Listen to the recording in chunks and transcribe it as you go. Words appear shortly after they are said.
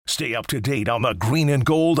Stay up to date on the Green and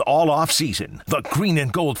Gold all off season. The Green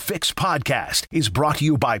and Gold Fix podcast is brought to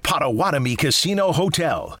you by Potawatomi Casino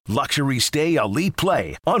Hotel. Luxury stay, elite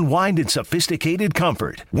play, unwind in sophisticated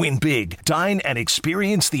comfort. Win big, dine, and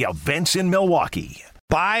experience the events in Milwaukee.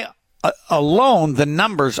 By alone, the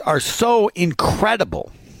numbers are so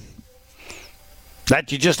incredible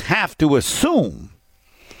that you just have to assume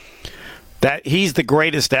that he's the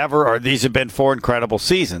greatest ever, or these have been 4 incredible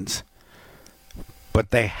seasons.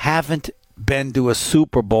 But they haven't been to a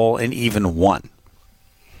Super Bowl in even one.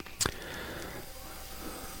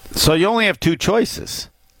 So you only have 2 choices.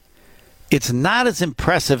 It's not as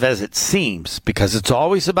impressive as it seems because it's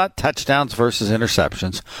always about touchdowns versus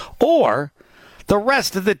interceptions, or the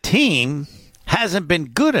rest of the team hasn't been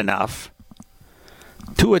good enough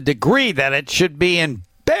to a degree that it should be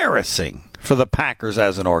embarrassing for the Packers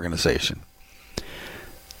as an organization.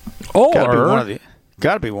 Or got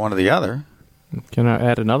to be one or the other. Can I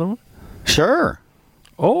add another one? Sure.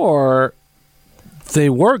 Or they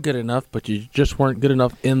were good enough, but you just weren't good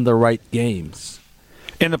enough in the right games.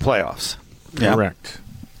 In the playoffs. Correct.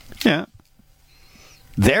 Yeah.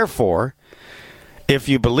 Therefore, if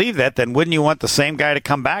you believe that, then wouldn't you want the same guy to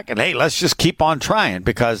come back and, hey, let's just keep on trying?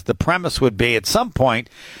 Because the premise would be at some point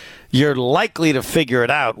you're likely to figure it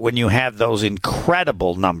out when you have those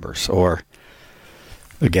incredible numbers. Or,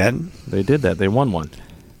 again. They did that. They won one.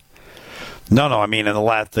 No, I mean, in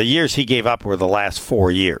the years he gave up were the last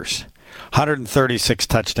 4 years. 136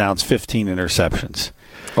 touchdowns, 15 interceptions.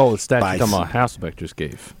 Oh, the stats Hasselbeck just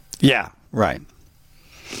gave. Yeah, right.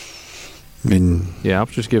 I mean, yeah, I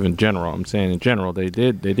was just giving general. I'm saying in general, they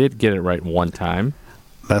did get it right one time.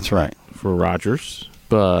 That's right. For Rodgers,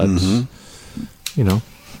 but,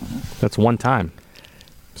 that's one time.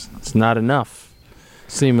 It's not enough,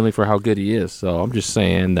 seemingly, for how good he is. So I'm just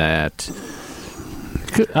saying that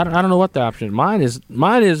I don't know what the option is.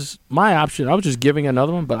 Mine is my option. I was just giving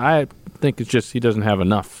another one, but I think it's just he doesn't have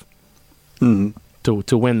enough to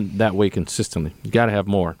win that way consistently. You got to have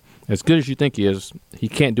more. As good as you think he is, he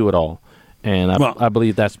can't do it all. And I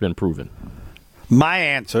believe that's been proven. My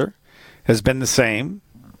answer has been the same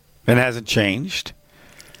and hasn't changed.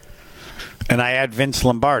 And I add Vince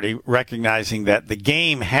Lombardi, recognizing that the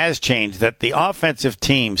game has changed, that the offensive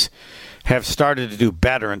teams have started to do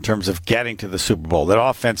better in terms of getting to the Super Bowl. That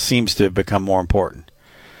offense seems to have become more important.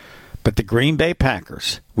 But the Green Bay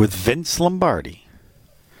Packers, with Vince Lombardi,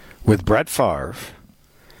 with Brett Favre,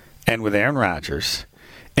 and with Aaron Rodgers,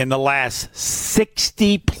 in the last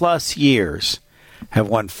 60-plus years, have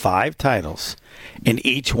won 5 titles. In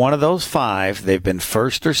each one of those 5, they've been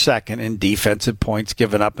first or second in defensive points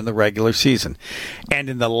given up in the regular season.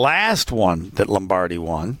 And in the last one that Lombardi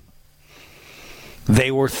won,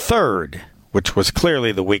 they were third, which was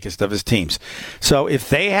clearly the weakest of his teams. So if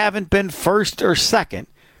they haven't been first or second,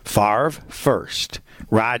 Favre first,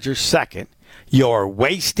 Rodgers second, you're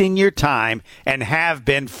wasting your time and have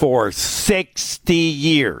been for 60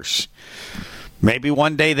 years. Maybe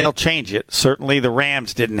one day they'll change it. Certainly the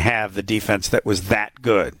Rams didn't have the defense that was that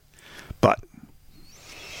good. But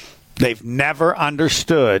they've never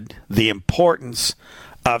understood the importance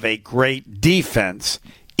of a great defense,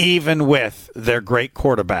 even with their great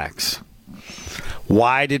quarterbacks.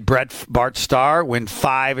 Why did Bart Starr win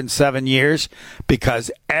 5 and 7 years? Because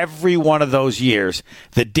every one of those years,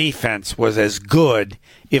 the defense was as good,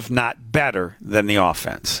 if not better, than the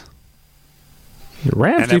offense. The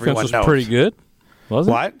Rams defense was pretty good,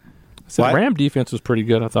 wasn't it? What? I said Ram defense was pretty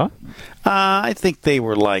good, I thought. I think they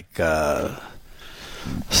were like 12th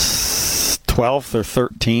or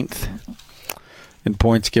 13th in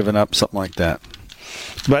points given up, something like that.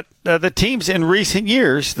 But the teams in recent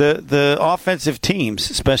years, the offensive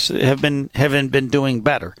teams especially, haven't been doing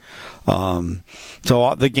better.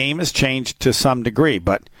 So the game has changed to some degree.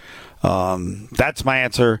 But that's my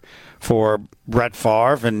answer for Brett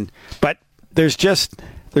Favre. But there's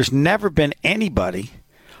never been anybody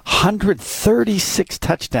 136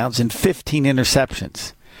 touchdowns and 15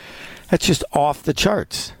 interceptions. That's just off the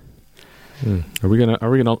charts. Are we gonna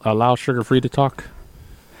allow Sugar Free to talk?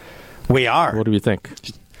 We are. What do you think?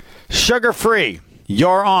 Sugar Free,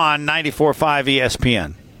 you're on 94.5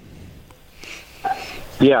 ESPN.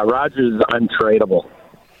 Yeah, Rodgers untradeable.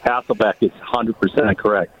 Hasselbeck is 100%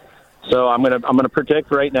 correct. So I'm gonna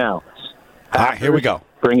predict right now. All right, here we go.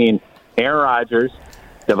 Bringing Aaron Rodgers,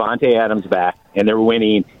 Devontae Adams back, and they're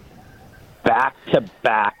winning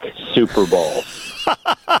back-to-back Super Bowls.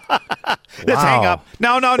 Just hang up.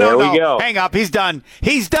 No. There we go. Hang up. He's done.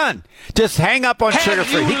 Just hang up on Sugar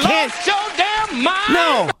Free. He can't. Your damn mind?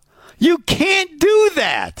 No, you can't do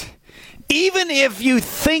that. Even if you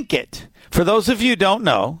think it. For those of you who don't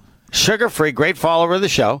know, sugar-free, great follower of the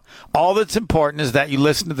show. All that's important is that you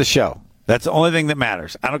listen to the show. That's the only thing that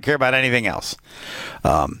matters. I don't care about anything else.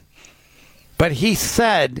 But he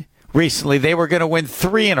said recently they were going to win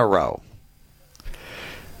 3 in a row.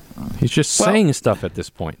 He's just saying stuff at this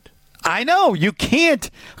point. I know. You can't.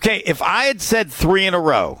 Okay, if I had said 3 in a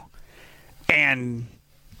row and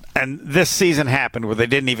this season happened where they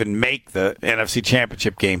didn't even make the NFC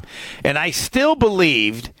Championship game, and I still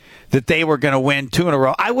believed that they were going to win 2 in a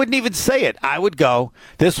row, I wouldn't even say it. I would go,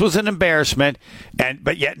 this was an embarrassment,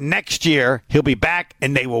 but yet next year he'll be back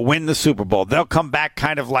and they will win the Super Bowl. They'll come back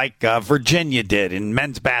kind of like Virginia did in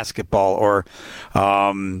men's basketball, or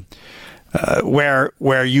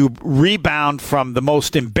where you rebound from the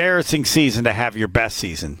most embarrassing season to have your best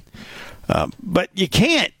season. But you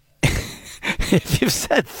can't. If you've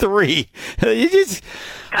said 3, you just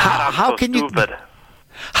how can you?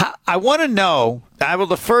 I want to know. I will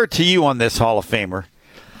defer to you on this, Hall of Famer.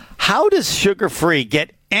 How does Sugar Free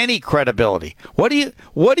get any credibility? What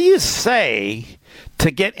do you say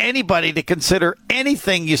to get anybody to consider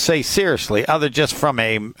anything you say seriously, other just from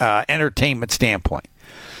a entertainment standpoint?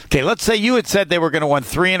 Okay, let's say you had said they were going to win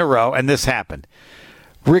 3 in a row, and this happened.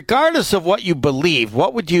 Regardless of what you believe,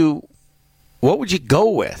 what would you go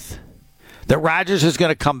with? That Rodgers is going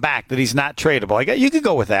to come back, that he's not tradable. You could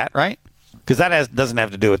go with that, right? Because that doesn't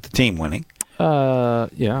have to do with the team winning. Yeah,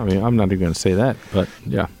 I mean, I'm not even going to say that, but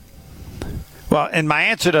yeah. Well, and my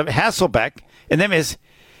answer to Hasselbeck and them is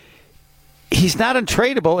he's not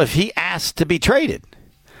untradeable if he asks to be traded.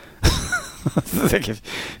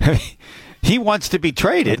 He wants to be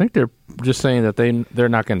traded. I think they're just saying that they're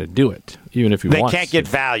not going to do it, even if he wants to. They can't get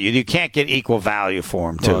value. You can't get equal value for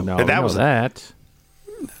him, too. Well, no, that was that.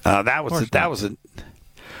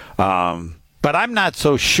 But I'm not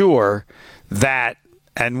so sure that,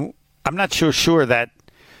 and I'm not so sure that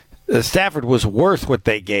Stafford was worth what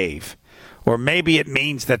they gave. Or maybe it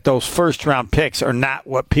means that those first-round picks are not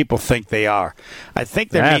what people think they are. I think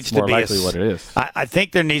there needs to be what it is. I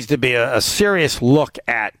think there needs to be a serious look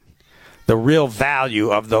at the real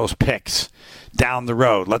value of those picks down the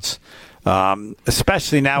road. Let's,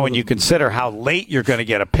 especially now when you consider how late you're going to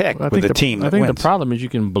get a pick with a team that wins. I think the problem is you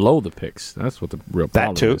can blow the picks. That's what the real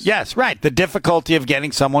problem is. That too. Is. Yes, right. The difficulty of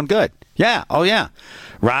getting someone good. Yeah. Oh, yeah.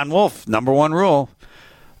 Ron Wolf, number 1 rule.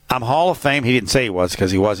 I'm Hall of Fame. He didn't say he was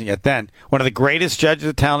because he wasn't yet then. One of the greatest judges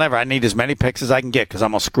of talent ever. I need as many picks as I can get because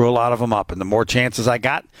I'm going to screw a lot of them up. And the more chances I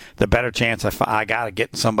got, the better chance I got of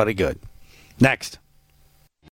getting somebody good. Next.